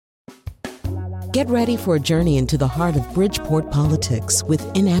Get ready for a journey into the heart of Bridgeport politics with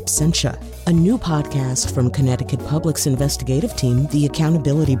In Absentia, a new podcast from Connecticut Public's investigative team, The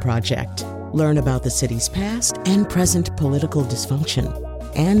Accountability Project. Learn about the city's past and present political dysfunction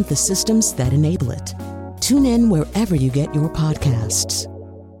and the systems that enable it. Tune in wherever you get your podcasts.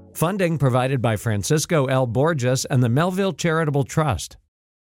 Funding provided by Francisco L. Borges and the Melville Charitable Trust.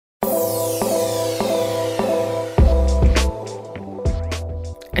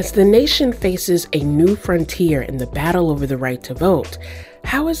 As the nation faces a new frontier in the battle over the right to vote,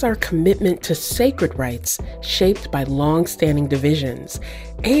 how is our commitment to sacred rights shaped by long-standing divisions?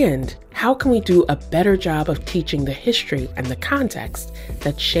 And how can we do a better job of teaching the history and the context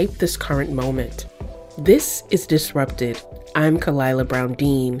that shape this current moment? This is Disrupted. I'm Kalila Brown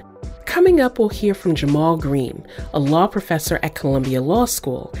Dean. Coming up, we'll hear from Jamal Greene, a law professor at Columbia Law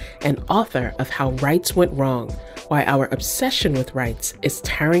School and author of How Rights Went Wrong, Why Our Obsession with Rights is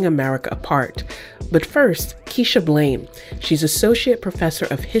Tearing America Apart. But first, Keisha Blaine. She's Associate Professor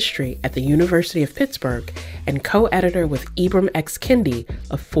of History at the University of Pittsburgh and co-editor with Ibram X. Kendi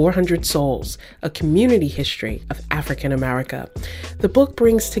of 400 Souls, a community history of African America. The book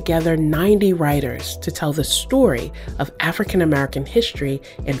brings together 90 writers to tell the story of African American history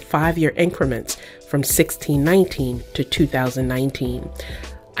in 5-year increments from 1619 to 2019.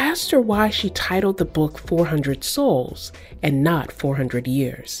 I asked her why she titled the book 400 Souls and not 400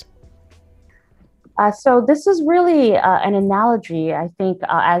 Years. So this is really an analogy. I think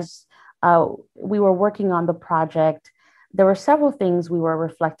as we were working on the project, there were several things we were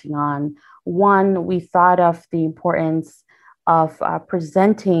reflecting on. One, we thought of the importance of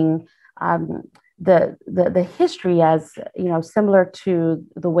presenting the history as, similar to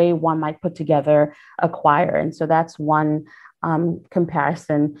the way one might put together a choir. And so that's one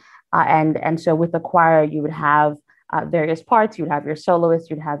comparison. And so with the choir, you would have various parts. You'd have your soloists,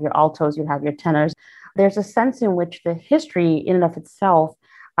 you'd have your altos, you'd have your tenors. There's a sense in which the history in and of itself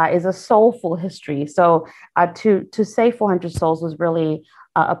is a soulful history. So to say 400 Souls was really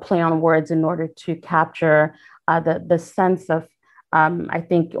a play on words in order to capture the sense of, I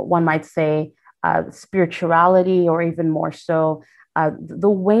think one might say, spirituality, or even more so, the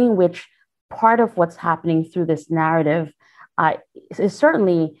way in which part of what's happening through this narrative is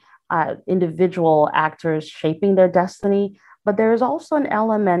certainly individual actors shaping their destiny, but there is also an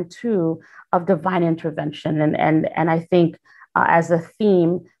element too of divine intervention. And I think as a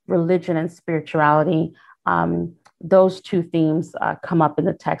theme, religion and spirituality, those two themes come up in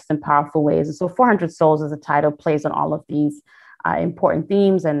the text in powerful ways. And so 400 Souls as a title plays on all of these important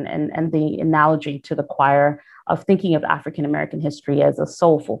themes and the analogy to the choir of thinking of African American history as a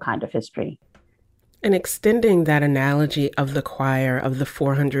soulful kind of history. And extending that analogy of the choir of the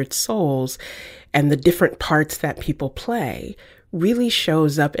 400 souls and the different parts that people play really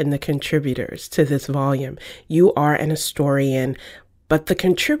shows up in the contributors to this volume. You are an historian, but the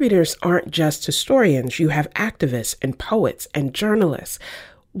contributors aren't just historians. You have activists and poets and journalists.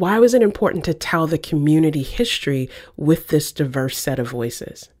 Why was it important to tell the community history with this diverse set of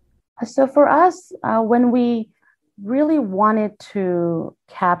voices? So for us, when we really wanted to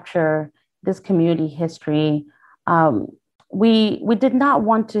capture this community history, we did not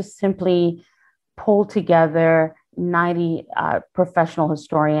want to simply pull together 90 professional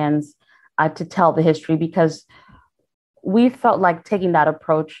historians to tell the history, because we felt like taking that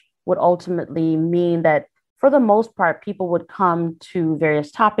approach would ultimately mean that for the most part, people would come to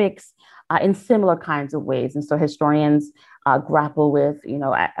various topics in similar kinds of ways. And so historians grapple with,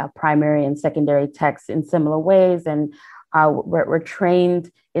 primary and secondary texts in similar ways, and we're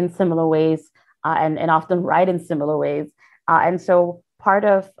trained in similar ways and often write in similar ways. And so part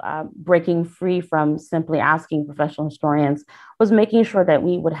of breaking free from simply asking professional historians was making sure that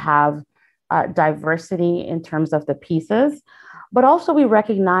we would have diversity in terms of the pieces. But also we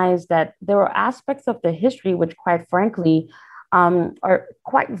recognize that there are aspects of the history which, quite frankly, are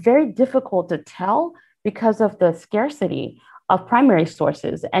quite very difficult to tell because of the scarcity of primary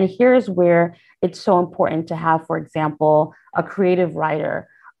sources. And here's where it's so important to have, for example, a creative writer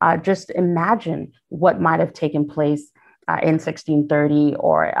just imagine what might have taken place in 1630,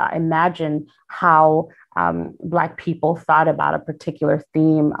 or imagine how Black people thought about a particular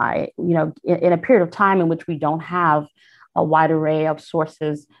theme, in a period of time in which we don't have a wide array of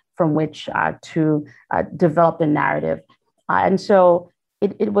sources from which to develop the narrative. And so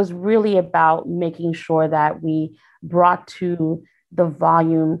it was really about making sure that we brought to the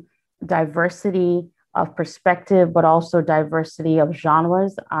volume diversity of perspective, but also diversity of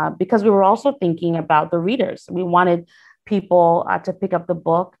genres, because we were also thinking about the readers. We wanted people to pick up the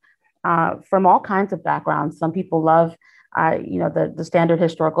book from all kinds of backgrounds. Some people love the standard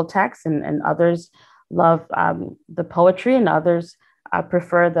historical texts, and others love the poetry, and others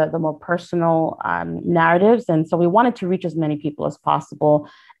prefer the more personal narratives. And so we wanted to reach as many people as possible,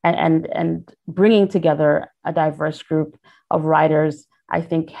 and bringing together a diverse group of writers, I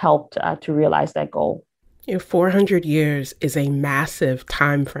think, helped to realize that goal. 400 years is a massive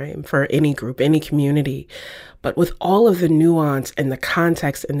time frame for any group, any community. But with all of the nuance and the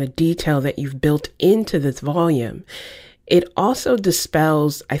context and the detail that you've built into this volume, it also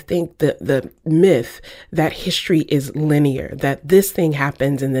dispels, I think, the myth that history is linear, that this thing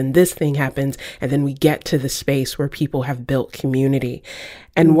happens and then this thing happens, and then we get to the space where people have built community.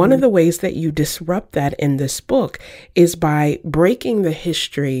 And one of the ways that you disrupt that in this book is by breaking the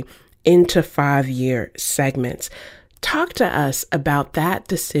history into 5-year segments. Talk to us about that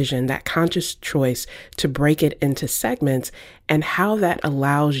decision, that conscious choice to break it into segments, and how that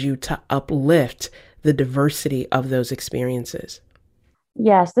allows you to uplift the diversity of those experiences.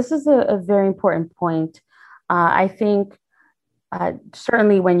 Yes, this is a very important point. I think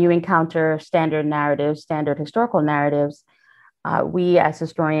certainly when you encounter standard narratives, standard historical narratives, we as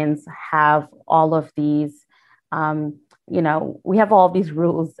historians have all of these we have all these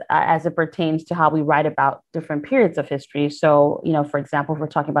rules as it pertains to how we write about different periods of history. So, for example, if we're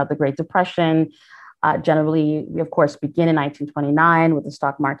talking about the Great Depression, generally, we, of course, begin in 1929 with the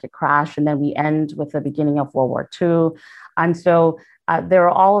stock market crash, and then we end with the beginning of World War II. And so there are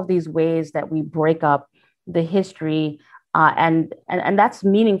all of these ways that we break up the history, and that's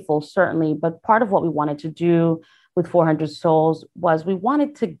meaningful, certainly. But part of what we wanted to do with 400 Souls was we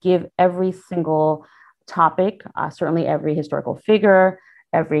wanted to give every single topic, certainly every historical figure,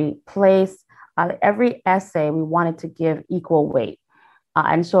 every place, every essay, we wanted to give equal weight.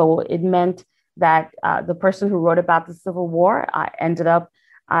 And so it meant that the person who wrote about the Civil War ended up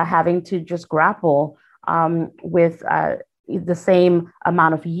having to just grapple with the same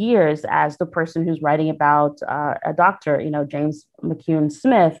amount of years as the person who's writing about a doctor, James McCune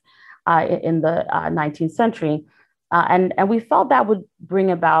Smith in the 19th century. And we felt that would bring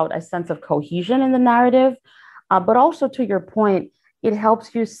about a sense of cohesion in the narrative. But also, to your point, it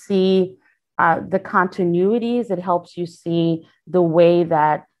helps you see the continuities. It helps you see the way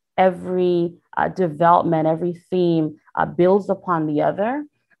that every development, every theme builds upon the other.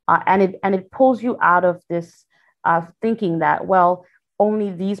 And it pulls you out of this thinking that, well,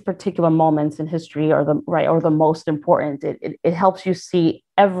 only these particular moments in history are the most important. It helps you see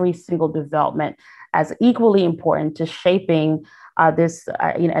every single development as equally important to shaping this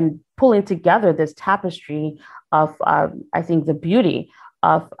and pulling together this tapestry of, I think, the beauty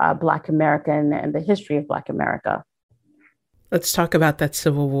of Black America and the history of Black America. Let's talk about that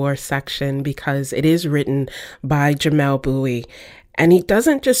Civil War section, because it is written by Jamelle Bouie. And he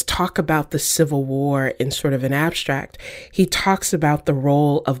doesn't just talk about the Civil War in sort of an abstract. He talks about the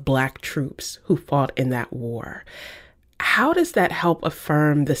role of Black troops who fought in that war. How does that help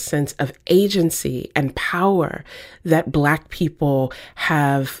affirm the sense of agency and power that Black people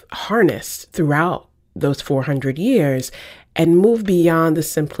have harnessed throughout those 400 years and move beyond the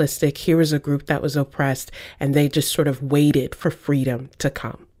simplistic, here was a group that was oppressed and they just sort of waited for freedom to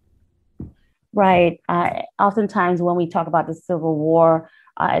come? Right. Oftentimes when we talk about the Civil War,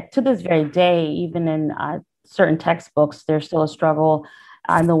 to this very day, even in certain textbooks, there's still a struggle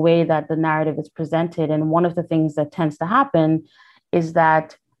on the way that the narrative is presented. And one of the things that tends to happen is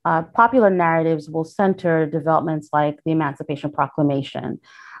that popular narratives will center developments like the Emancipation Proclamation,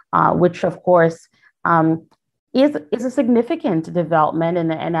 which, of course, is a significant development.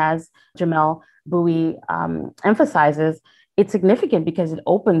 And as Jamelle Bouie emphasizes, it's significant because it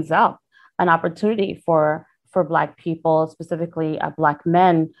opens up an opportunity for Black people, specifically Black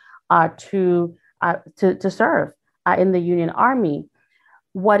men, to serve in the Union Army.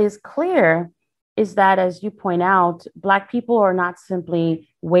 What is clear is that, as you point out, Black people are not simply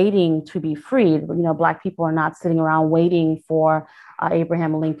waiting to be freed. Black people are not sitting around waiting for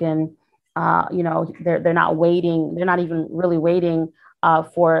Abraham Lincoln. They're not waiting. They're not even really waiting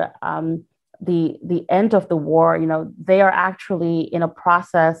for the end of the war. They are actually in a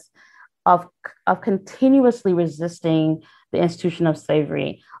process of continuously resisting the institution of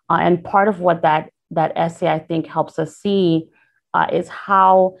slavery. And part of what that essay, I think, helps us see is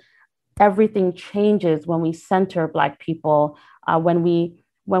how everything changes when we center Black people, when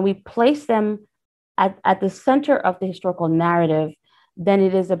we place them at the center of the historical narrative. Then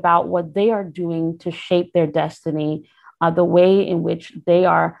it is about what they are doing to shape their destiny, the way in which they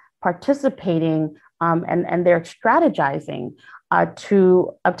are participating and they're strategizing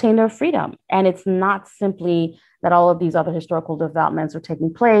to obtain their freedom. And it's not simply that all of these other historical developments are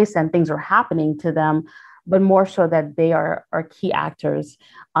taking place and things are happening to them, but more so that they are key actors.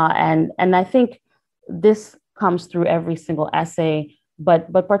 And I think this comes through every single essay,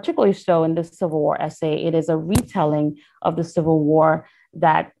 but particularly so in this Civil War essay. It is a retelling of the Civil War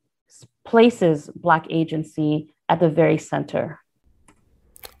that places Black agency at the very center.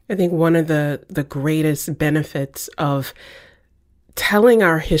 I think one of the greatest benefits of telling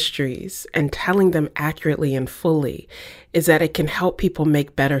our histories and telling them accurately and fully is that it can help people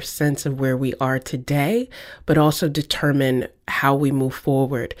make better sense of where we are today, but also determine how we move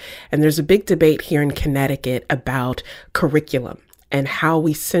forward. And there's a big debate here in Connecticut about curriculum and how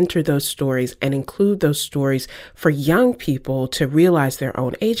we center those stories and include those stories for young people to realize their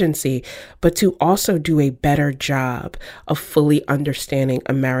own agency, but to also do a better job of fully understanding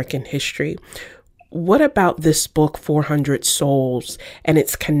American history. What about this book, 400 Souls, and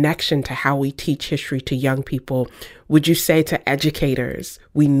its connection to how we teach history to young people, would you say to educators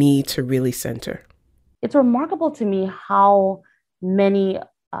we need to really center? It's remarkable to me how many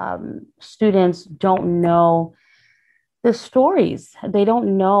students don't know the stories. They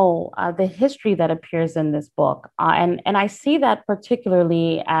don't know the history that appears in this book. And I see that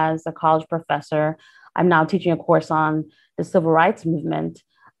particularly as a college professor. I'm now teaching a course on the civil rights movement.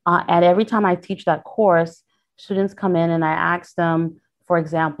 And every time I teach that course, students come in and I ask them, for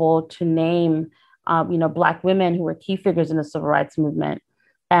example, to name, Black women who were key figures in the civil rights movement.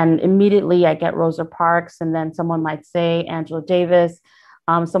 And immediately I get Rosa Parks, and then someone might say Angela Davis,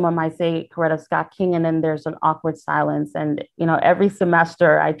 someone might say Coretta Scott King, and then there's an awkward silence. And, every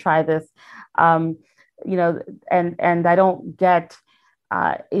semester I try this, and I don't get,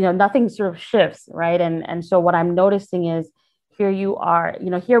 nothing sort of shifts, right? And so what I'm noticing is, here we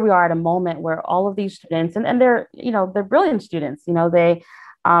are at a moment where all of these students, and they're brilliant students,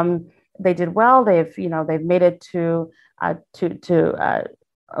 they did well. They've made it to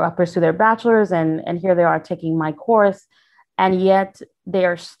pursue their bachelor's, and here they are taking my course, and yet they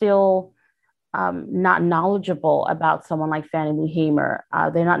are still not knowledgeable about someone like Fannie Lou Hamer.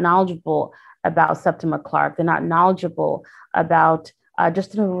 They're not knowledgeable about Septima Clark. They're not knowledgeable about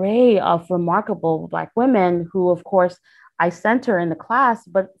just an array of remarkable Black women who, of course, I center in the class,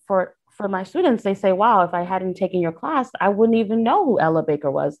 but for my students, they say, wow, if I hadn't taken your class, I wouldn't even know who Ella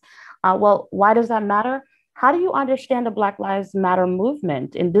Baker was. Well, why does that matter? How do you understand the Black Lives Matter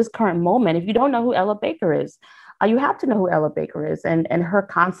movement in this current moment if you don't know who Ella Baker is? You have to know who Ella Baker is and her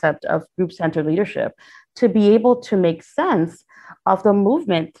concept of group-centered leadership to be able to make sense of the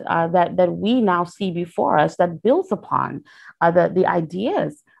movement that we now see before us that builds upon the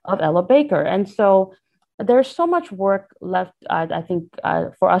ideas of Ella Baker. And so there's so much work left, I think,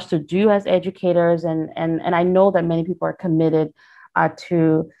 for us to do as educators, and I know that many people are committed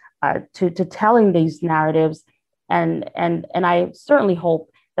to telling these narratives, and I certainly hope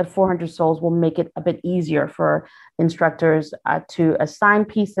that 400 Souls will make it a bit easier for instructors to assign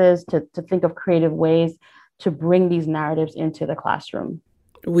pieces, to think of creative ways to bring these narratives into the classroom.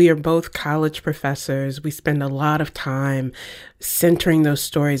 We are both college professors. We spend a lot of time centering those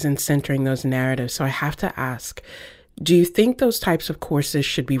stories and centering those narratives. So I have to ask, do you think those types of courses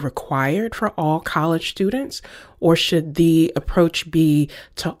should be required for all college students, or should the approach be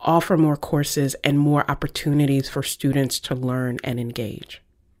to offer more courses and more opportunities for students to learn and engage?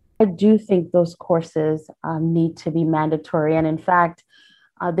 I do think those courses need to be mandatory. And in fact,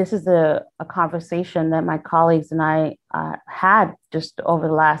 this is a conversation that my colleagues and I had just over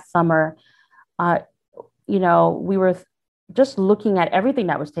the last summer. We were just looking at everything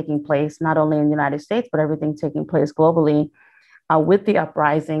that was taking place, not only in the United States, but everything taking place globally with the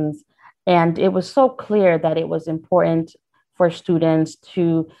uprisings. And it was so clear that it was important for students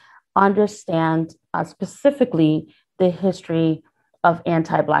to understand specifically the history of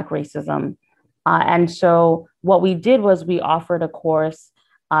anti-Black racism. And so what we did was we offered a course,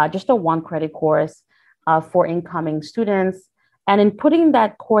 just a 1-credit course for incoming students. And in putting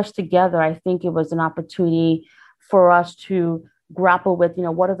that course together, I think it was an opportunity for us to grapple with,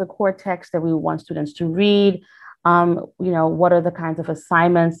 what are the core texts that we want students to read? What are the kinds of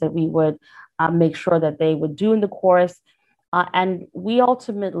assignments that we would make sure that they would do in the course? And we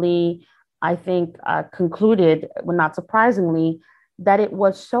ultimately, I think, concluded, well, not surprisingly, that it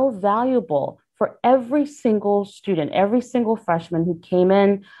was so valuable for every single student, every single freshman who came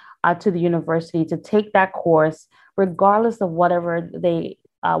in to the university to take that course, regardless of whatever they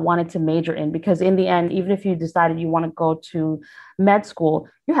wanted to major in. Because in the end, even if you decided you want to go to med school,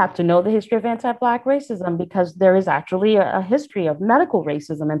 you have to know the history of anti-Black racism, because there is actually a history of medical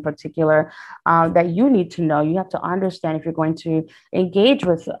racism in particular that you need to know. You have to understand if you're going to engage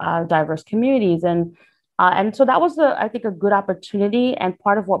with diverse communities. And so that was, I think, a good opportunity. And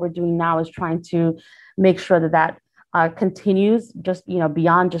part of what we're doing now is trying to make sure that continues just,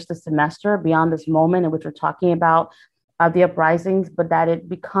 beyond just the semester, beyond this moment in which we're talking about the uprisings, but that it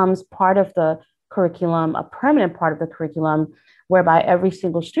becomes part of the curriculum, a permanent part of the curriculum, whereby every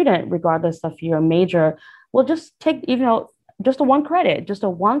single student, regardless of your major, will just take, just a one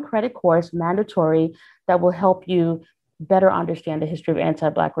credit course, mandatory, that will help you better understand the history of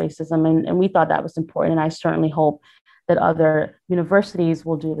anti-Black racism. And we thought that was important. And I certainly hope that other universities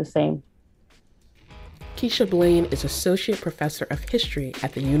will do the same. Keisha Blain is Associate Professor of History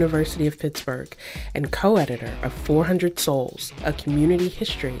at the University of Pittsburgh and co-editor of 400 Souls, A Community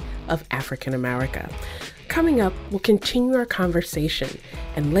History of African America. Coming up, we'll continue our conversation,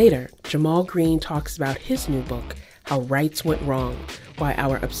 and later, Jamal Greene talks about his new book, How Rights Went Wrong, Why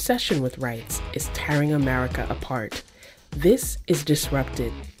Our Obsession with Rights is Tearing America Apart. This is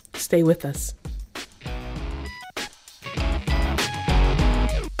Disrupted. Stay with us.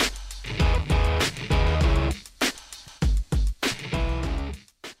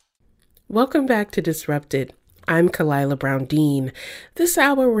 Welcome back to Disrupted. I'm Kalila Brown-Dean. This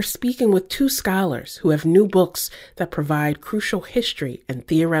hour, we're speaking with two scholars who have new books that provide crucial history and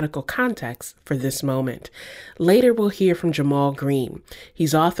theoretical context for this moment. Later, we'll hear from Jamal Greene.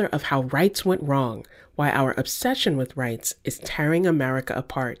 He's author of How Rights Went Wrong, Why Our Obsession with Rights is Tearing America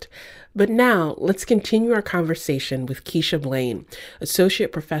Apart. But now, let's continue our conversation with Keisha Blain, Associate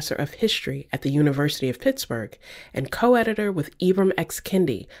Professor of History at the University of Pittsburgh and co-editor with Ibram X.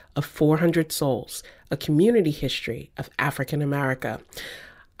 Kendi of 400 Souls, A Community History of African America.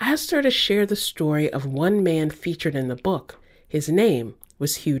 I asked her to share the story of one man featured in the book. His name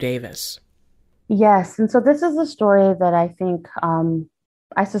was Hugh Davis. Yes, and so this is a story that I think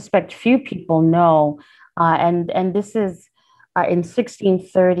I suspect few people know, and this is in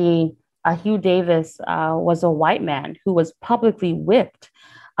 1630. Hugh Davis was a white man who was publicly whipped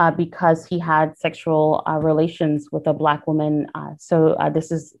because he had sexual relations with a Black woman. So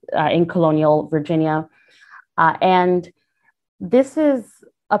this is in colonial Virginia. And this is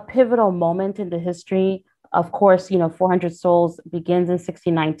a pivotal moment in the history. Of course, 400 Souls begins in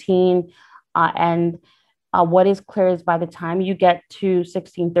 1619. And what is clear is by the time you get to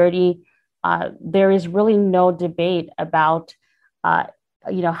 1630, there is really no debate about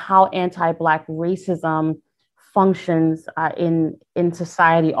how anti-Black racism functions in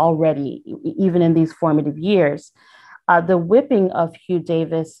society already, even in these formative years. The whipping of Hugh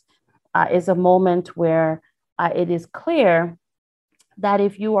Davis is a moment where it is clear that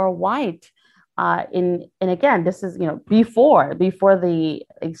if you are white, and again, this is before the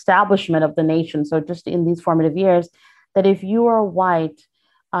establishment of the nation, so just in these formative years, that if you are white,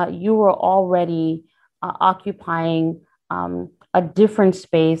 you were already occupying a different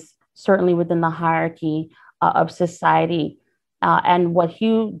space, certainly within the hierarchy of society. And what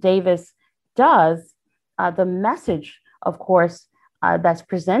Hugh Davis does, the message, of course, that's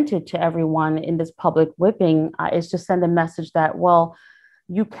presented to everyone in this public whipping is to send a message that, well,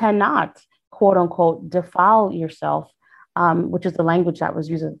 you cannot, quote unquote, defile yourself, which is the language that was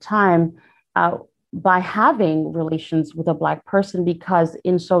used at the time, by having relations with a Black person, because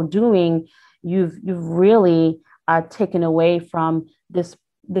in so doing, you've really taken away from this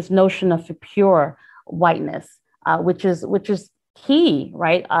notion of pure whiteness, which is key,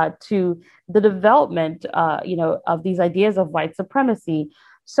 right, to the development, of these ideas of white supremacy.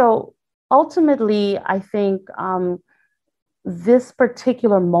 So ultimately, I think this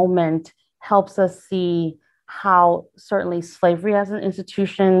particular moment helps us see how certainly slavery as an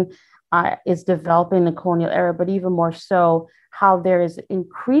institution is developing in the colonial era, but even more so, how there is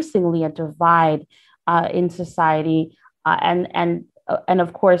increasingly a divide in society. And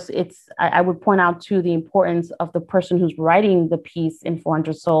of course, I would point out too, the importance of the person who's writing the piece in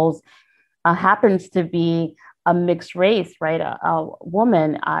 400 Souls happens to be a mixed race, right? A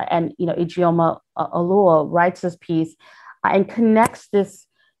woman, and Ijeoma Oluo writes this piece and connects this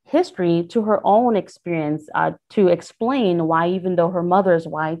history to her own experience to explain why, even though her mother is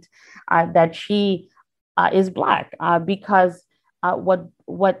white, that she is Black, because what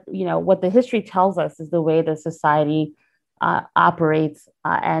the history tells us is the way the society operates,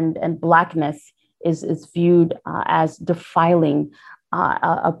 and Blackness is viewed as defiling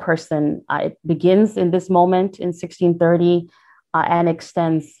a person. It begins in this moment in 1630 and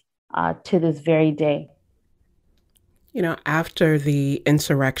extends to this very day. After the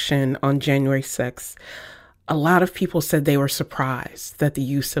insurrection on January 6th, a lot of people said they were surprised that the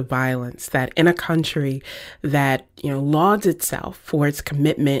use of violence, that in a country that, lauds itself for its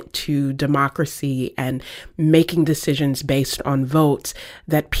commitment to democracy and making decisions based on votes,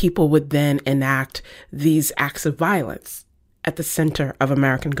 that people would then enact these acts of violence at the center of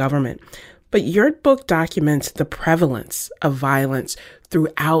American government. But your book documents the prevalence of violence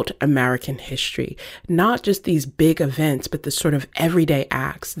throughout American history, not just these big events, but the sort of everyday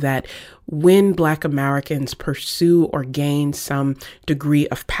acts that when Black Americans pursue or gain some degree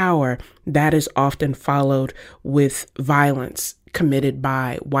of power, that is often followed with violence committed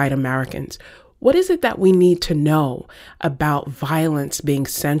by white Americans. What is it that we need to know about violence being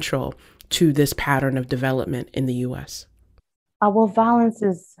central to this pattern of development in the U.S.? Well, violence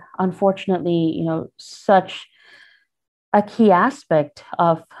is unfortunately, such a key aspect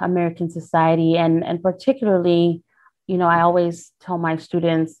of American society, and particularly, I always tell my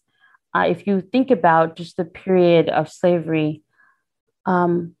students, if you think about just the period of slavery,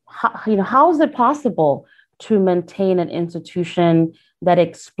 how is it possible to maintain an institution that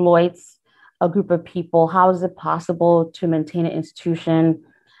exploits a group of people? How is it possible to maintain an institution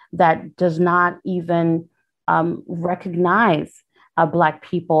that does not even recognize Black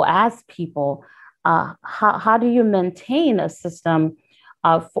people as people? How do you maintain a system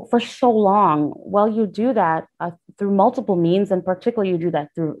for so long? Well, you do that through multiple means, and particularly you do that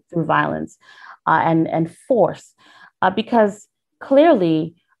through violence and force, because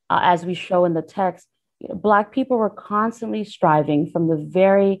clearly, as we show in the text, Black people were constantly striving from the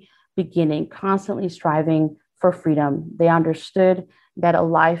very beginning, constantly striving for freedom. They understood that a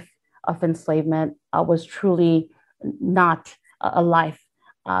life of enslavement was truly not a life,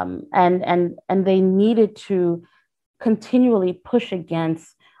 and they needed to continually push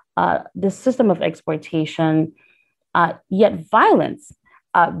against the system of exploitation. Yet violence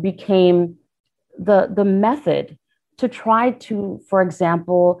became the method to try to, for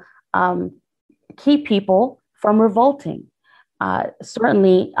example, keep people from revolting.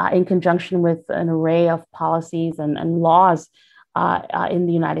 Certainly, in conjunction with an array of policies and laws in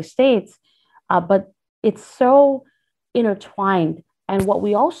the United States, but it's so intertwined. And what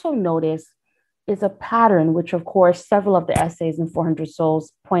we also notice is a pattern, which of course several of the essays in 400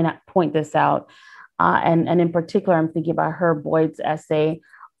 Souls point this out. And in particular, I'm thinking about Herb Boyd's essay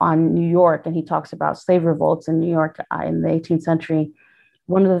on New York, and he talks about slave revolts in New York in the 18th century.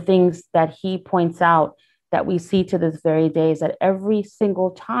 One of the things that he points out that we see to this very day is that every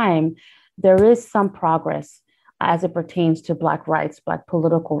single time there is some progress as it pertains to Black rights, Black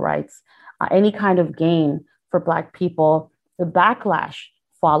political rights, any kind of gain for Black people, the backlash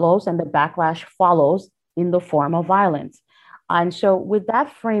follows, and the backlash follows in the form of violence. And so with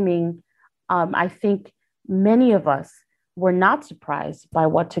that framing, I think many of us were not surprised by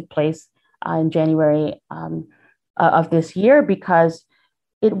what took place in January of this year, because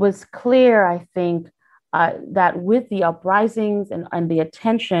it was clear, I think, that with the uprisings and the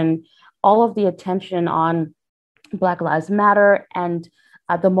attention, all of the attention on Black Lives Matter and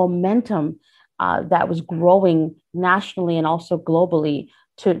the momentum that was growing nationally and also globally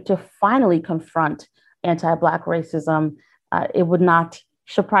to finally confront anti-Black racism, it would not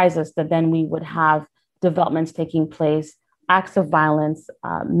surprise us that then we would have developments taking place, acts of violence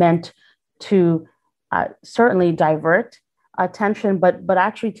meant to certainly divert attention, but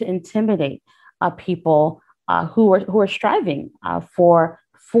actually to intimidate people who are striving for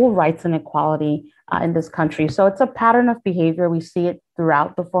full rights and equality in this country. So it's a pattern of behavior. We see it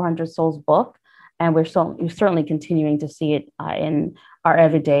throughout the 400 Souls book, and we're certainly continuing to see it in our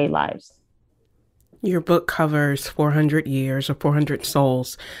everyday lives. Your book covers 400 years or 400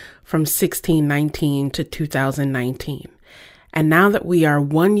 souls from 1619 to 2019. And now that we are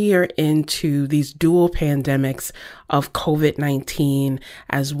 1 year into these dual pandemics of COVID-19,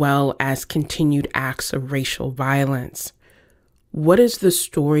 as well as continued acts of racial violence, what is the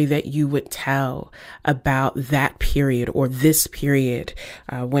story that you would tell about that period or this period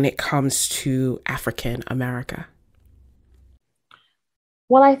when it comes to African America?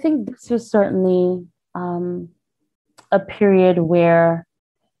 Well, I think this was certainly a period where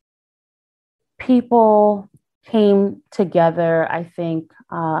people came together. I think,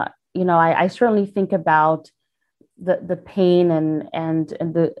 I certainly think about the pain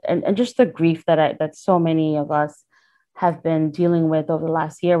and just the grief that so many of us have been dealing with over the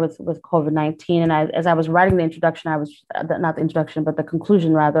last year with COVID-19. And as I was writing the introduction, not the introduction, but the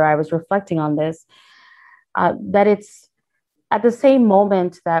conclusion rather, I was reflecting on this, that it's at the same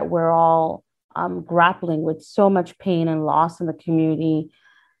moment that we're all grappling with so much pain and loss in the community,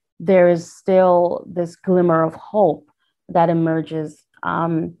 there is still this glimmer of hope that emerges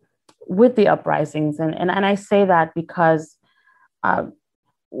with the uprisings. And I say that because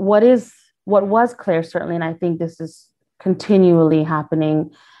what was clear, certainly, and I think this is continually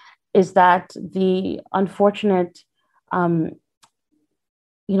happening, is that the unfortunate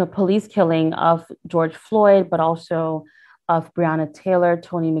police killing of George Floyd, but also of Breonna Taylor,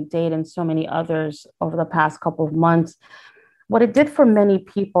 Tony McDade, and so many others over the past couple of months, what it did for many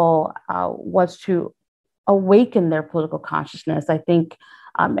people was to awaken their political consciousness. I think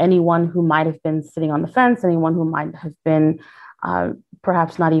anyone who might have been sitting on the fence, anyone who might have been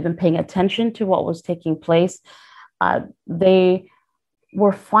perhaps not even paying attention to what was taking place, they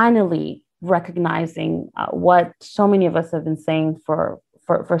were finally recognizing what so many of us have been saying for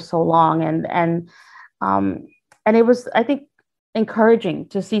so long, and it was, I think, encouraging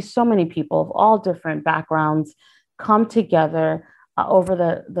to see so many people of all different backgrounds come together over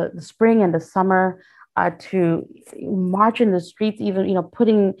the spring and the summer to march in the streets, even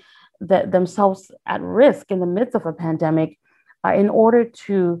putting themselves at risk in the midst of a pandemic, in order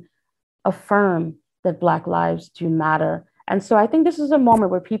to affirm that Black lives do matter. And so I think this is a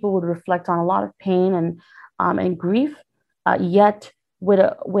moment where people would reflect on a lot of pain and grief, yet with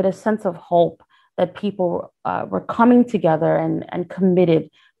a sense of hope that people were coming together and committed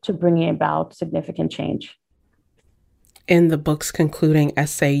to bringing about significant change. In the book's concluding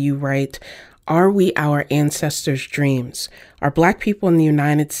essay, you write, "Are we our ancestors' dreams? Are Black people in the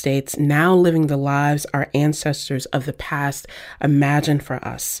United States now living the lives our ancestors of the past imagined for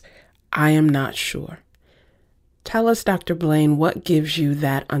us? I am not sure." Tell us, Dr. Blaine, what gives you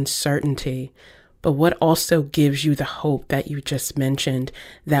that uncertainty, but what also gives you the hope that you just mentioned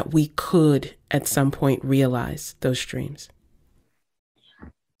that we could at some point realize those dreams?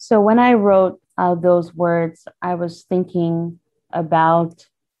 So when I wrote those words, I was thinking about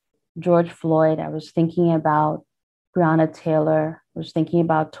George Floyd. I was thinking about Breonna Taylor. I was thinking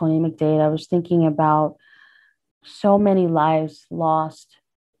about Tony McDade. I was thinking about so many lives lost,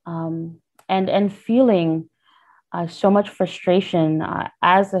 and feeling so much frustration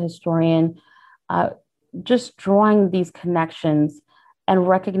as a historian, just drawing these connections and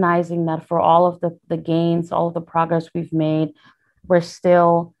recognizing that for all of the gains, all of the progress we've made, we're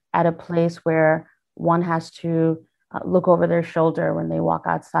still at a place where one has to look over their shoulder when they walk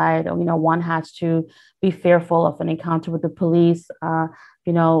outside. One has to be fearful of an encounter with the police. I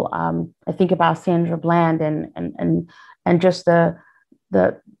think about Sandra Bland and just the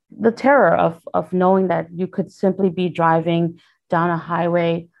terror of knowing that you could simply be driving down a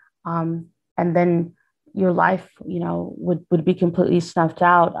highway, and then your life, would be completely snuffed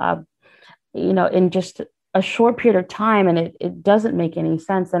out, in just a short period of time, and it doesn't make any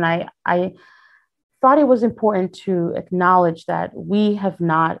sense. And I thought it was important to acknowledge that we have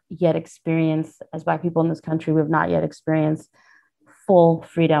not yet experienced, as Black people in this country, we have not yet experienced full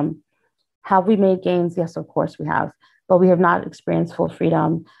freedom. Have we made gains? Yes, of course we have, but we have not experienced full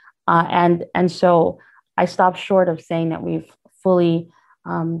freedom. And so I stopped short of saying that we've fully,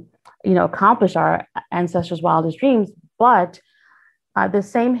 accomplished our ancestors' wildest dreams, but the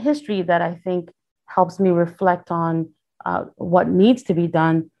same history that I think helps me reflect on what needs to be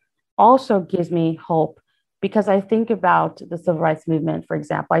done also gives me hope, because I think about the civil rights movement, for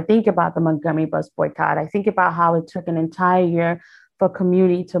example. I think about the Montgomery bus boycott. I think about how it took an entire year for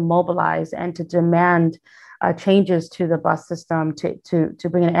community to mobilize and to demand changes to the bus system to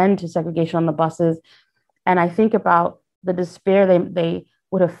bring an end to segregation on the buses. And I think about the despair they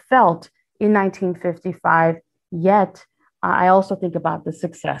would have felt in 1955, yet I also think about the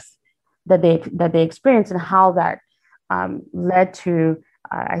success that they experienced and how that led to,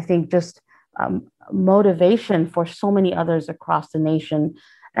 I think, just motivation for so many others across the nation.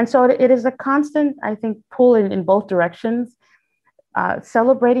 And so it is a constant, I think, pull in both directions,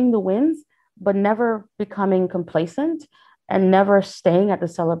 celebrating the wins, but never becoming complacent and never staying at the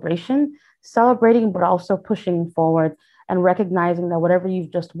celebration, celebrating, but also pushing forward and recognizing that whatever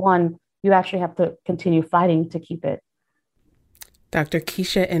you've just won, you actually have to continue fighting to keep it. Dr.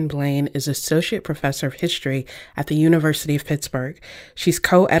 Keisha N. Blaine is Associate Professor of History at the University of Pittsburgh. She's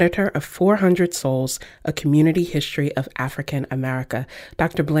co-editor of 400 Souls, A Community History of African America.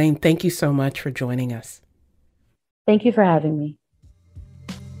 Dr. Blaine, thank you so much for joining us. Thank you for having me.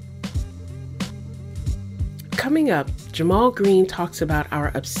 Coming up, Jamal Green talks about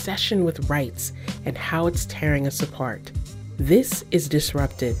our obsession with rights and how it's tearing us apart. This is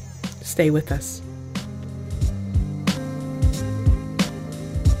Disrupted. Stay with us.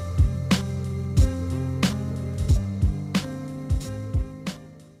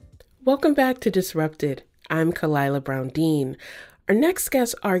 Welcome back to Disrupted. I'm Kalila Brown-Dean. Our next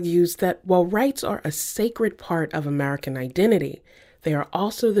guest argues that while rights are a sacred part of American identity, they are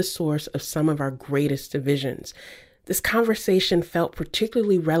also the source of some of our greatest divisions. This conversation felt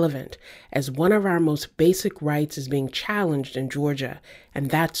particularly relevant as one of our most basic rights is being challenged in Georgia, and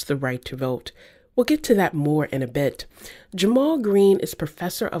that's the right to vote. We'll get to that more in a bit. Jamal Greene is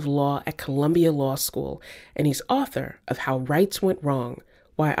professor of law at Columbia Law School, and he's author of How Rights Went Wrong,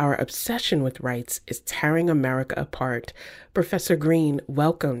 Why Our Obsession with Rights is Tearing America Apart. Professor Greene,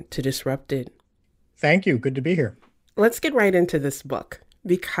 welcome to Disrupted. Thank you. Good to be here. Let's get right into this book,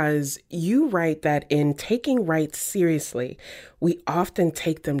 because you write that in taking rights seriously, we often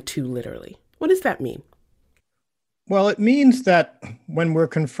take them too literally. What does that mean? Well, it means that when we're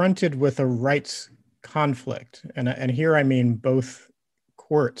confronted with a rights conflict, and here I mean both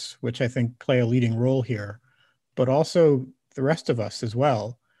courts, which I think play a leading role here, but also the rest of us as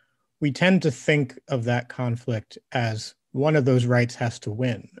well, we tend to think of that conflict as one of those rights has to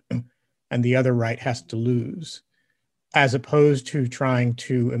win and the other right has to lose, as opposed to trying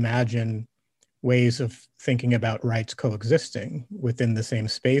to imagine ways of thinking about rights coexisting within the same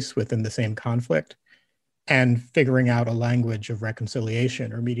space, within the same conflict, and figuring out a language of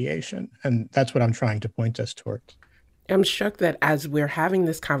reconciliation or mediation. And that's what I'm trying to point us towards. I'm struck that as we're having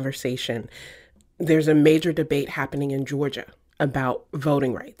this conversation, there's a major debate happening in Georgia about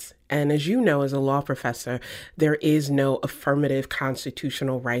voting rights. And as you know, as a law professor, there is no affirmative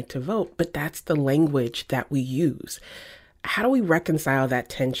constitutional right to vote, but that's the language that we use. How do we reconcile that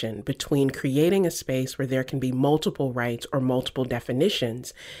tension between creating a space where there can be multiple rights or multiple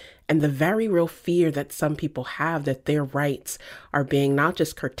definitions and the very real fear that some people have that their rights are being not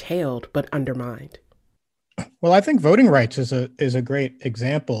just curtailed, but undermined? Well, I think voting rights is a great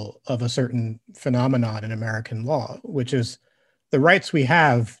example of a certain phenomenon in American law, which is the rights we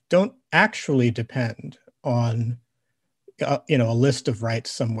have don't actually depend on a list of rights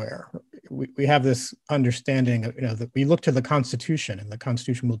somewhere. We have this understanding of, that we look to the Constitution, and the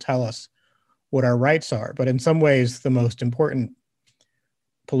Constitution will tell us what our rights are. But in some ways, the most important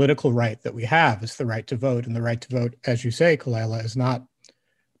political right that we have is the right to vote. And the right to vote, as you say, Kalela, is not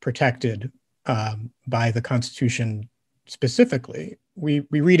protected by the Constitution specifically. We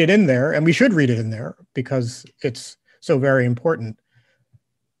read it in there, and we should read it in there because it's so very important.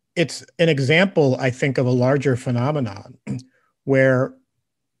 It's an example, I think, of a larger phenomenon where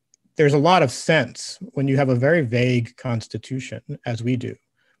there's a lot of sense when you have a very vague Constitution, as we do.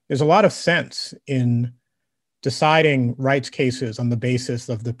 There's a lot of sense in deciding rights cases on the basis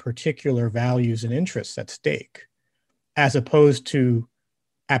of the particular values and interests at stake, as opposed to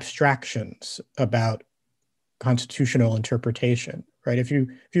abstractions about constitutional interpretation, right? If you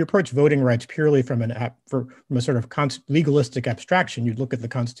approach voting rights purely from a sort of legalistic abstraction, you'd look at the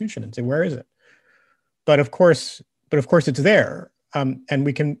Constitution and say, where is it? But of course it's there, and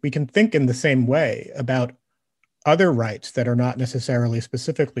we can think in the same way about other rights that are not necessarily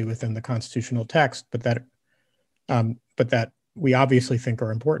specifically within the constitutional text, but that we obviously think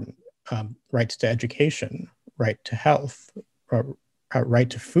are important. Rights to education, right to health, right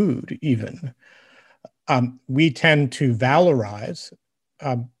to food, even. We tend to valorize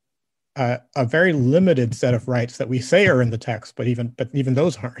a very limited set of rights that we say are in the text, but even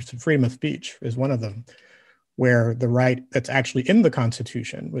those aren't. Freedom of speech is one of them, where the right that's actually in the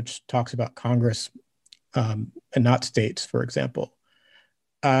Constitution, which talks about Congress and not states, for example,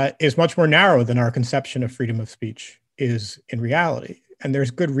 is much more narrow than our conception of freedom of speech is in reality. And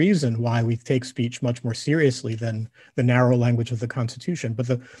there's good reason why we take speech much more seriously than the narrow language of the Constitution. But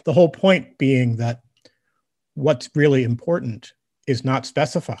the whole point being that what's really important is not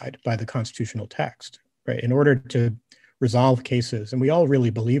specified by the constitutional text, right? In order to resolve cases, and we all really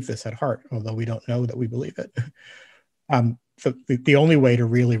believe this at heart, although we don't know that we believe it. The only way to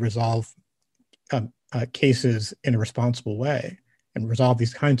really resolve cases in a responsible way and resolve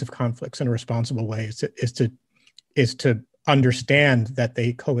these kinds of conflicts in a responsible way is to understand that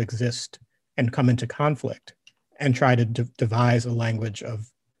they coexist and come into conflict, and try to devise a language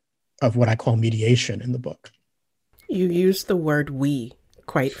of what I call mediation in the book. You use the word we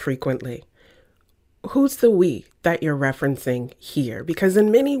quite frequently. Who's the we that you're referencing here? Because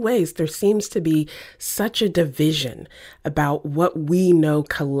in many ways, there seems to be such a division about what we know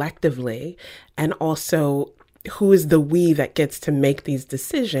collectively, and also who is the we that gets to make these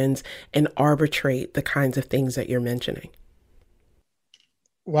decisions and arbitrate the kinds of things that you're mentioning.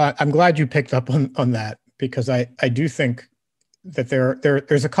 Well, I'm glad you picked up on that, because I do think that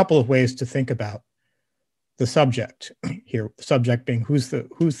there's a couple of ways to think about the subject here. The subject being who's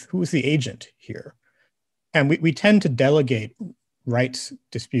the agent here. And we tend to delegate rights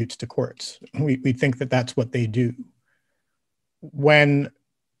disputes to courts. We think that that's what they do, when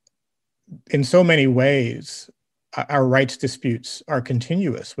in so many ways our rights disputes are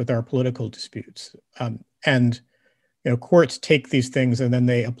continuous with our political disputes. And courts take these things and then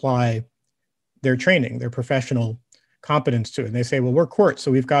they apply their training, their professional competence to it. And they say, well, we're courts,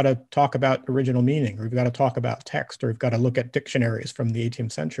 so we've got to talk about original meaning, or we've got to talk about text, or we've got to look at dictionaries from the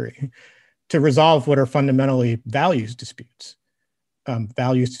 18th century to resolve what are fundamentally values disputes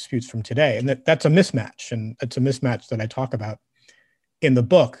from today. And that's a mismatch. And it's a mismatch that I talk about in the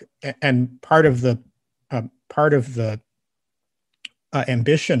book. And part of the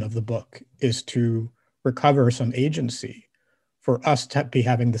ambition of the book is to recover some agency for us to be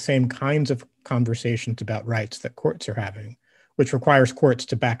having the same kinds of conversations about rights that courts are having, which requires courts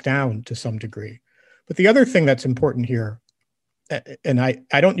to back down to some degree. But the other thing that's important here, and I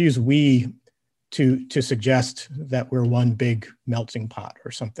don't use we to suggest that we're one big melting pot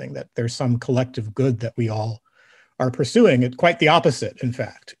or something, that there's some collective good that we all are pursuing. It's quite the opposite, in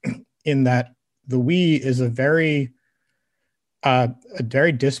fact, in that the we is a very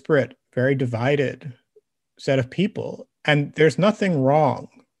disparate, very divided set of people. And there's nothing wrong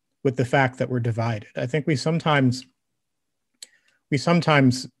with the fact that we're divided. I think we sometimes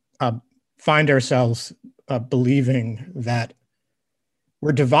find ourselves believing that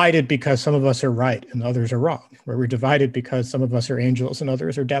we're divided because some of us are right and others are wrong, where we're divided because some of us are angels and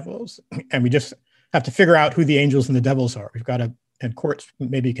others are devils. And we just have to figure out who the angels and the devils are. We've got to, and courts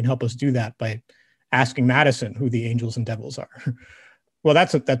maybe can help us do that by asking Madison who the angels and devils are. Well,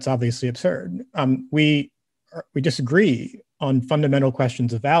 that's obviously absurd. We disagree on fundamental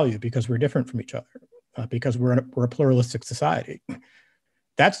questions of value because we're different from each other, because we're a pluralistic society.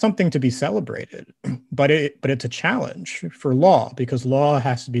 That's something to be celebrated, but it's a challenge for law because law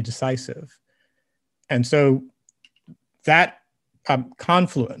has to be decisive. And so that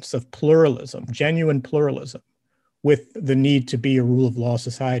confluence of pluralism, genuine pluralism, with the need to be a rule of law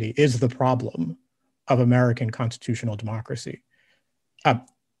society is the problem of American constitutional democracy.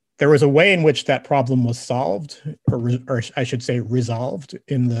 There was a way in which that problem was solved, or I should say resolved,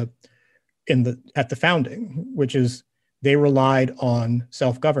 at the founding, which is they relied on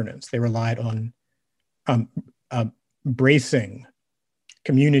self-governance. They relied on bracing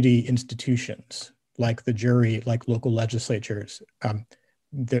community institutions like the jury, like local legislatures.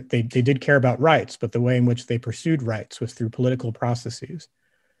 They did care about rights, but the way in which they pursued rights was through political processes.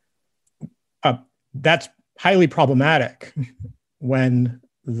 That's highly problematic when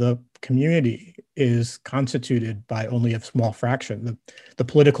the community is constituted by only a small fraction. The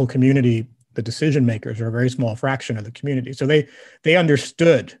political community, the decision makers, are a very small fraction of the community. So they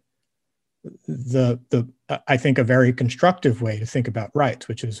understood I think a very constructive way to think about rights,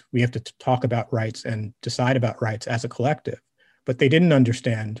 which is we have to talk about rights and decide about rights as a collective. But they didn't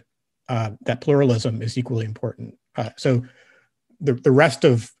understand that pluralism is equally important. So the rest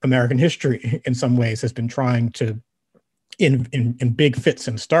of American history, in some ways, has been trying to, in big fits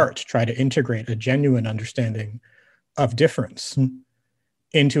and starts, try to integrate a genuine understanding of difference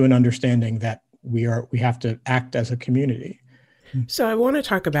into an understanding that we have to act as a community. So I want to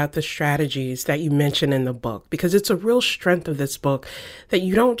talk about the strategies that you mention in the book, because it's a real strength of this book that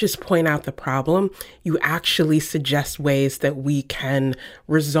you don't just point out the problem, you actually suggest ways that we can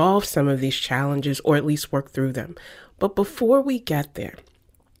resolve some of these challenges or at least work through them. But before we get there,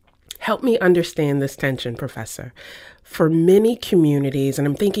 help me understand this tension, Professor. For many communities, and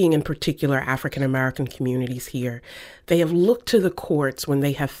I'm thinking in particular African-American communities here, they have looked to the courts when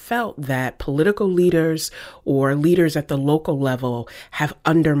they have felt that political leaders or leaders at the local level have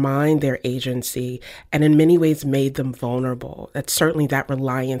undermined their agency and in many ways made them vulnerable. That's certainly that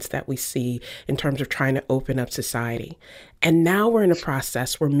reliance that we see in terms of trying to open up society. And now we're in a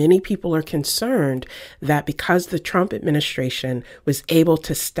process where many people are concerned that because the Trump administration was able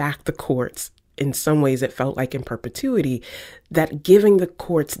to stack the courts, in some ways it felt like in perpetuity, that giving the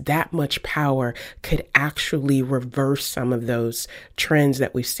courts that much power could actually reverse some of those trends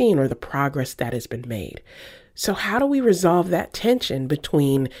that we've seen or the progress that has been made. So how do we resolve that tension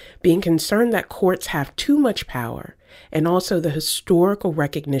between being concerned that courts have too much power and also the historical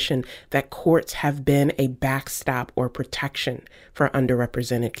recognition that courts have been a backstop or protection for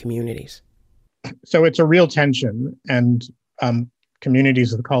underrepresented communities? So it's a real tension, and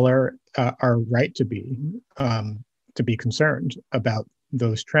communities of color are right to be concerned about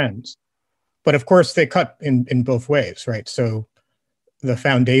those trends. But of course, they cut in both ways, right? So the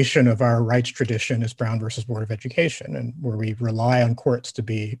foundation of our rights tradition is Brown versus Board of Education, and where we rely on courts to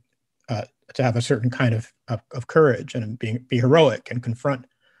be to have a certain kind of courage and be heroic and confront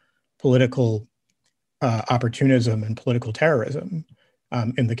political opportunism and political terrorism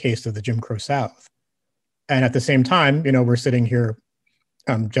in the case of the Jim Crow South. And at the same time, we're sitting here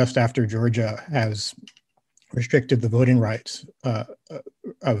just after Georgia has restricted the voting rights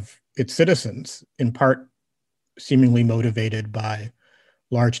of its citizens, in part seemingly motivated by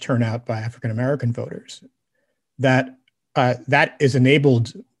large turnout by African-American voters, that is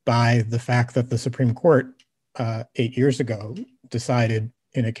enabled by the fact that the Supreme Court 8 years ago decided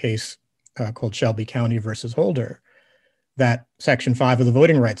in a case called Shelby County versus Holder that Section 5 of the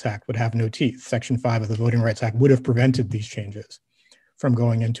Voting Rights Act would have no teeth. Section 5 of the Voting Rights Act would have prevented these changes from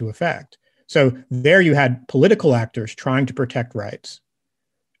going into effect. So there you had political actors trying to protect rights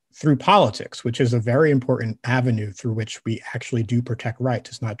through politics, which is a very important avenue through which we actually do protect rights.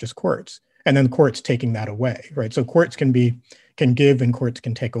 It's not just courts. And then courts taking that away, right? So courts can give and courts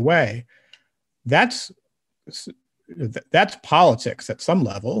can take away. That's politics at some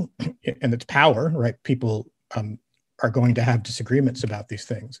level, and it's power, right? People are going to have disagreements about these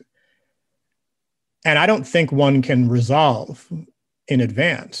things. And I don't think one can resolve in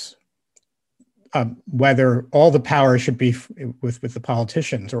advance whether all the power should be with the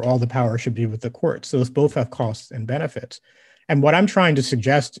politicians or all the power should be with the courts. So those both have costs and benefits. And what I'm trying to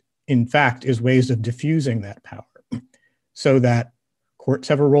suggest, in fact, is ways of diffusing that power so that courts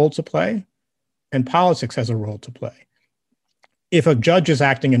have a role to play and politics has a role to play. If a judge is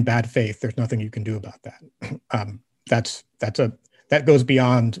acting in bad faith, there's nothing you can do about that. That goes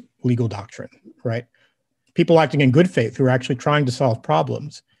beyond legal doctrine, right? People acting in good faith who are actually trying to solve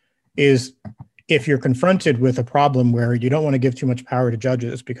problems is if you're confronted with a problem where you don't want to give too much power to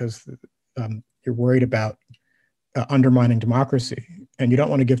judges because you're worried about undermining democracy, and you don't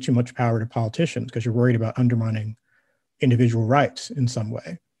want to give too much power to politicians because you're worried about undermining individual rights in some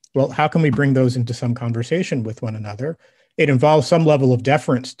way. Well, how can we bring those into some conversation with one another? It involves some level of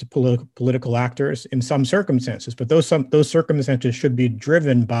deference to political actors in some circumstances, but those circumstances should be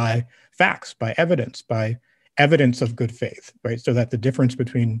driven by facts, by evidence of good faith, right? So that the difference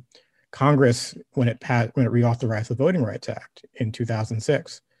between Congress, when it reauthorized the Voting Rights Act in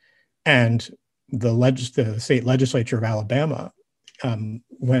 2006, and the state legislature of Alabama,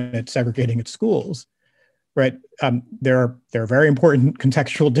 when it's segregating its schools, right? There are very important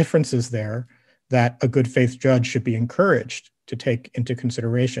contextual differences there that a good faith judge should be encouraged to take into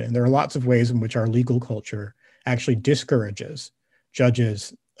consideration. And there are lots of ways in which our legal culture actually discourages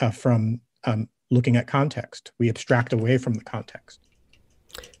judges from looking at context. We abstract away from the context.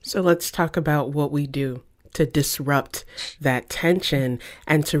 So let's talk about what we do to disrupt that tension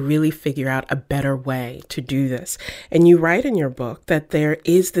and to really figure out a better way to do this. And you write in your book that there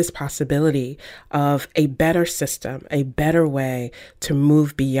is this possibility of a better system, a better way to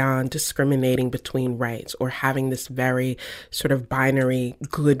move beyond discriminating between rights or having this very sort of binary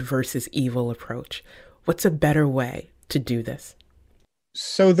good versus evil approach. What's a better way to do this?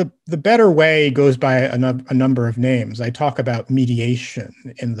 So the better way goes by a number of names. I talk about mediation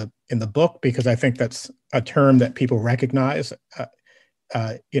in the book because I think that's a term that people recognize.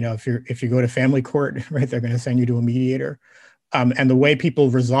 If you go to family court, right, they're going to send you to a mediator, and the way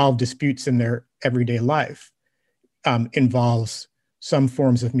people resolve disputes in their everyday life involves some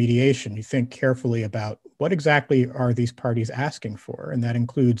forms of mediation. You think carefully about what exactly are these parties asking for, and that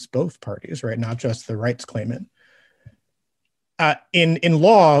includes both parties, right, not just the rights claimant. In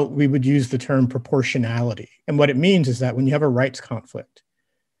law, we would use the term proportionality. And what it means is that when you have a rights conflict,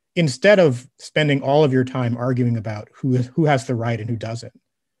 instead of spending all of your time arguing about who has the right and who doesn't,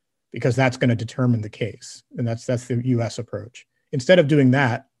 because that's going to determine the case, and that's the US approach. Instead of doing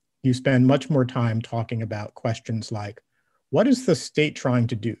that, you spend much more time talking about questions like, what is the state trying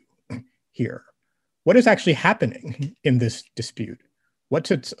to do here? What is actually happening in this dispute?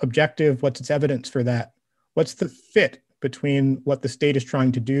 What's its objective? What's its evidence for that? What's the fit between what the state is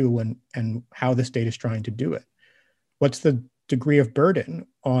trying to do and how the state is trying to do it? What's the degree of burden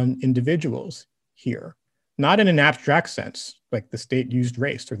on individuals here? Not in an abstract sense, like the state used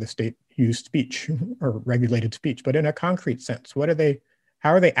race or the state used speech or regulated speech, but in a concrete sense.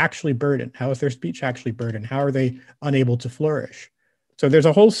 How are they actually burdened? How is their speech actually burdened? How are they unable to flourish? So there's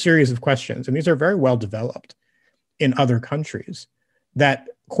a whole series of questions, and these are very well developed in other countries that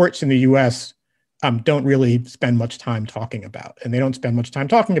courts in the US don't really spend much time talking about. And they don't spend much time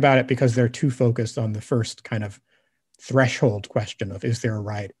talking about it because they're too focused on the first kind of threshold question of, is there a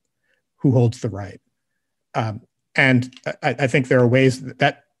right? Who holds the right? And I think there are ways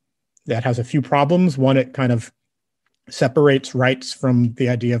that has a few problems. One, it kind of separates rights from the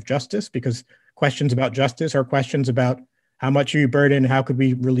idea of justice, because questions about justice are questions about how much are you burdened, how could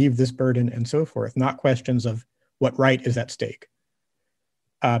we relieve this burden, and so forth, not questions of what right is at stake.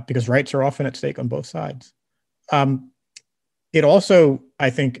 Because rights are often at stake on both sides. It also, I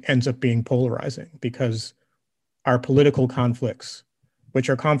think, ends up being polarizing because our political conflicts, which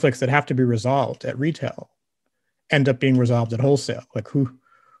are conflicts that have to be resolved at retail, end up being resolved at wholesale. Like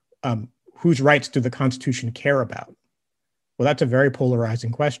whose rights do the Constitution care about? Well, that's a very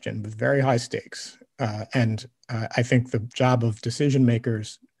polarizing question with very high stakes. And I think the job of decision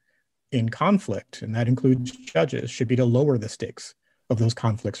makers in conflict, and that includes judges, should be to lower the stakes of those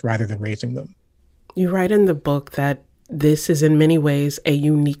conflicts rather than raising them. You write in the book that this is in many ways a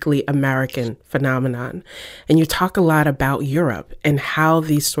uniquely American phenomenon. And you talk a lot about Europe and how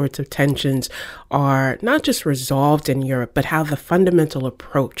these sorts of tensions are not just resolved in Europe, but how the fundamental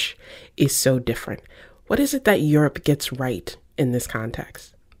approach is so different. What is it that Europe gets right in this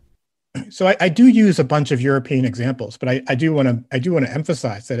context? So I do use a bunch of European examples, but I do want to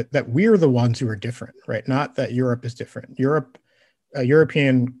emphasize that we're the ones who are different, right? Not that Europe is different.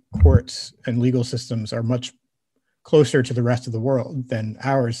 European courts and legal systems are much closer to the rest of the world than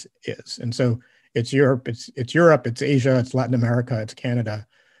ours is, and so it's Europe, it's Asia, it's Latin America, it's Canada,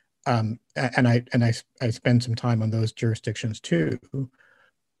 and I spend some time on those jurisdictions too.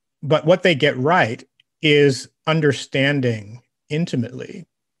 But what they get right is understanding intimately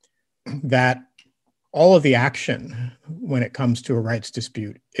that all of the action when it comes to a rights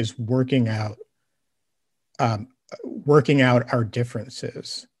dispute is working out our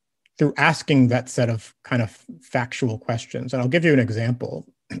differences through asking that set of kind of factual questions. And I'll give you an example.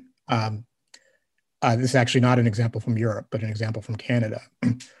 This is actually not an example from Europe, but an example from Canada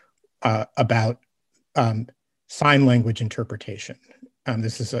about sign language interpretation.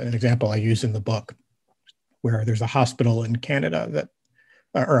 This is an example I use in the book, where there's a hospital in Canada that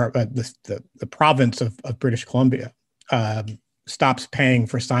the province of British Columbia stops paying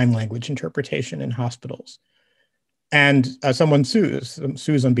for sign language interpretation in hospitals. And someone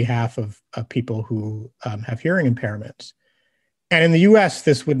sues on behalf of people who have hearing impairments. And in the US,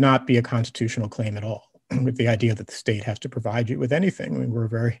 this would not be a constitutional claim at all, with the idea that the state has to provide you with anything. I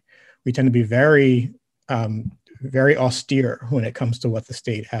mean, we tend to be very, very austere when it comes to what the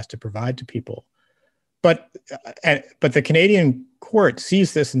state has to provide to people. But the Canadian court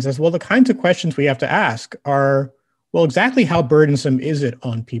sees this and says, well, the kinds of questions we have to ask are, well, exactly how burdensome is it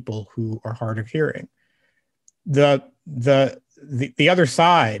on people who are hard of hearing? The other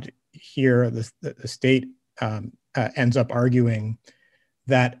side here, the state ends up arguing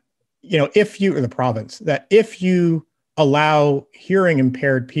that, or the province, that if you allow hearing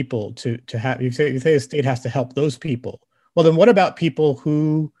impaired people to have, you say the state has to help those people. Well, then what about people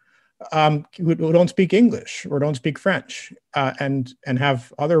who don't speak English or don't speak French and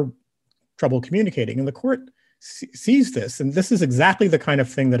have other trouble communicating? And the court sees this, and this is exactly the kind of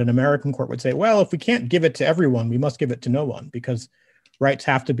thing that an American court would say, well, if we can't give it to everyone, we must give it to no one, because rights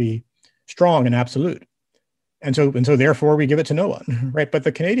have to be strong and absolute. And so therefore we give it to no one, right? But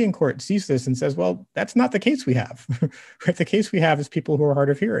the Canadian court sees this and says, well, that's not the case we have. Right? The case we have is people who are hard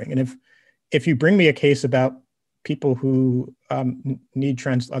of hearing. And if you bring me a case about people who need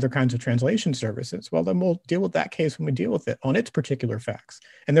other kinds of translation services, well, then we'll deal with that case when we deal with it on its particular facts.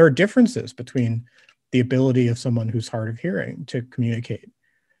 And there are differences between the ability of someone who's hard of hearing to communicate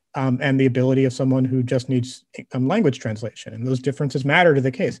and the ability of someone who just needs language translation. And those differences matter to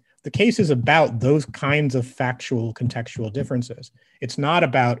the case. The case is about those kinds of factual, contextual differences. It's not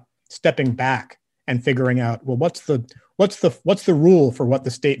about stepping back and figuring out, well, what's the rule for what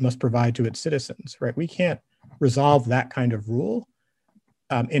the state must provide to its citizens, right? We can't resolve that kind of rule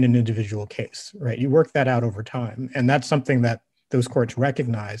in an individual case, right? You work that out over time. And that's something that those courts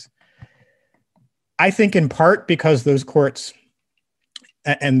recognize. I think in part because those courts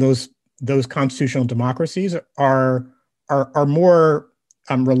and those constitutional democracies are more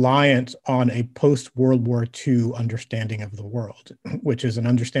reliant on a post-World War II understanding of the world, which is an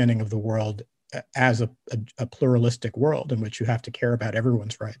understanding of the world as a pluralistic world in which you have to care about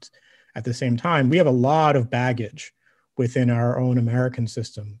everyone's rights. At the same time, we have a lot of baggage within our own American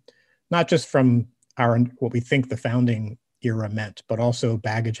system, not just from what we think the founding era meant, but also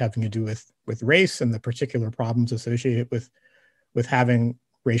baggage having to do with race and the particular problems associated with having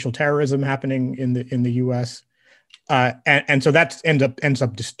racial terrorism happening in the U.S. And so that ends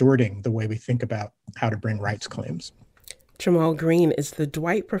up distorting the way we think about how to bring rights claims. Jamal Greene is the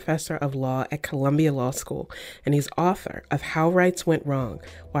Dwight Professor of Law at Columbia Law School, and he's author of How Rights Went Wrong,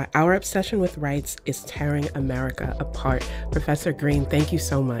 Why Our Obsession with Rights is Tearing America Apart. Professor Greene, thank you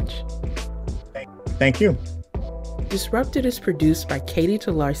so much. Thank you. Disrupted is produced by Katie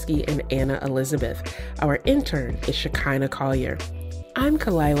Tolarski and Anna Elizabeth. Our intern is Shekinah Collier. I'm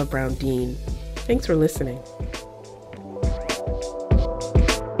Kalila Brown Dean. Thanks for listening.